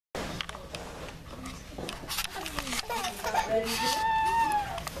Ready?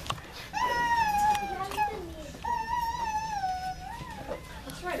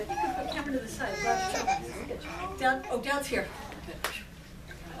 That's right. I think we put the camera to the side. Down. Oh, down's here.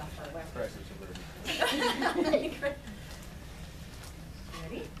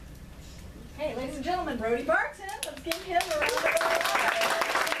 Ready? Hey, ladies and gentlemen, Brody Barton. Let's give him a round of applause.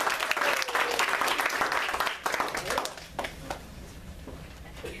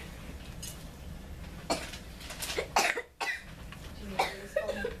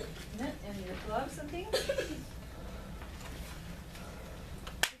 And your gloves and things.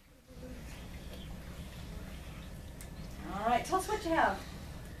 All right, tell us what you have,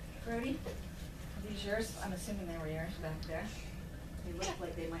 Brody. Are these yours? I'm assuming they were yours back there. They look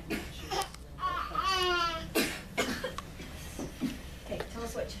like they might be yours. Okay, tell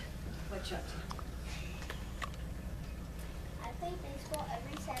us what you're up to. I play baseball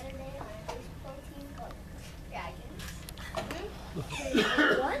every Saturday on a baseball team called Dragons.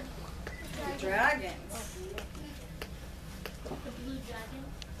 What? Dragons. The Blue Dragon.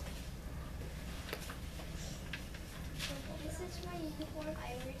 This is my uniform. I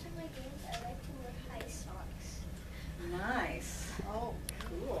wear to my games. I like to wear high socks. Nice. Oh,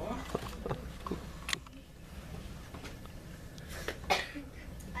 cool.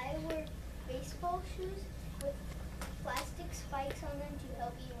 I wear baseball shoes with plastic spikes on them to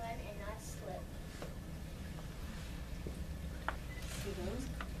help you run and not slip. See those?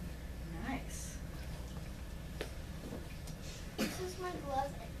 Nice. This is my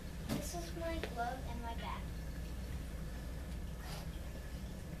glove and my bat.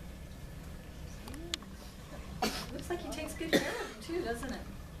 Looks like he takes good care of them too, doesn't it?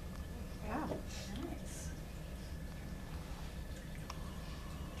 Wow. Nice.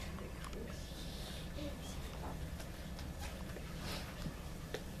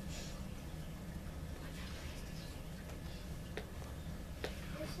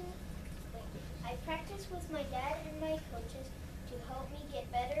 I practice with my dad and my coaches to help me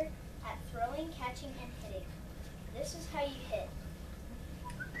get better at throwing, catching, and hitting. This is how you hit.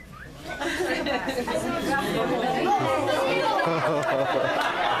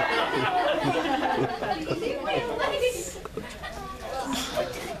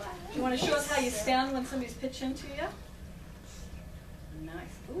 You want to show us how you stand when somebody's pitching to you?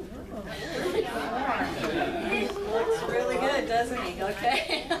 Nice. Ooh, looks really good, doesn't he?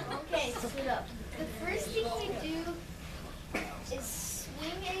 Okay. Okay, sit up. The first thing to do is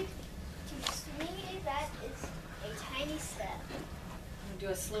swing a bat is a tiny step. Do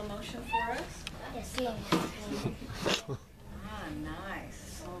a slow motion for us? Yes. Ah, nice.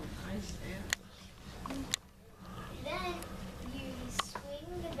 Oh, nice. Then you swing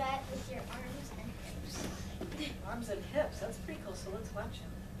the bat with your arms and hips. Arms and hips. That's pretty cool. So let's watch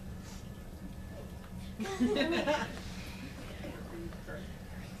him.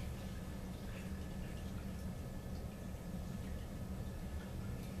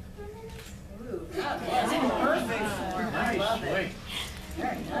 Ooh, that was perfect form. I love it.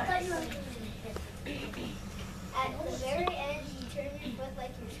 Very nice. At the very end, you turn your foot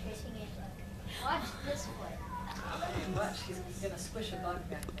like you're squishing a bug. Watch this foot. Watch, he's going to squish a bug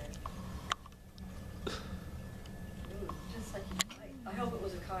back there. Ooh, just like you might. I hope it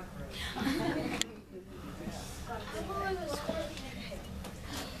was a cockroach.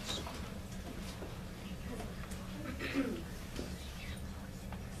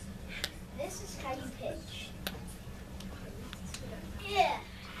 This is how you pitch. Yeah.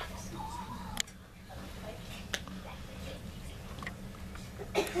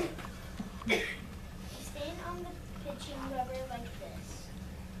 You stand on the pitching rubber like this.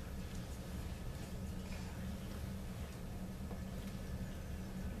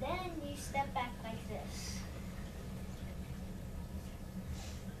 Then you step back like this.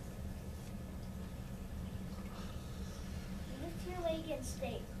 Lift your leg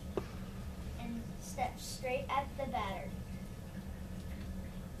and step straight at the batter.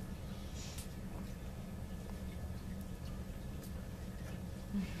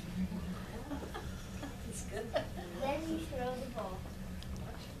 That's good. Then you throw the ball.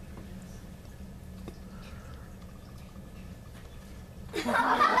 That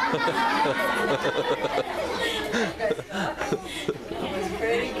was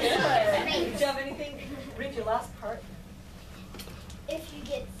pretty good. Did you have anything? Read your last part. If you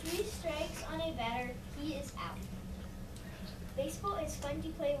get 3 strikes on a batter, he is out. Baseball is fun to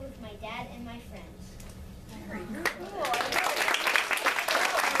play with my dad and my friends. Very cool.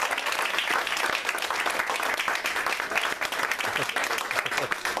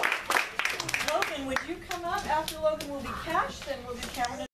 Logan, would you come up? After Logan will be cashed, and we'll do camera.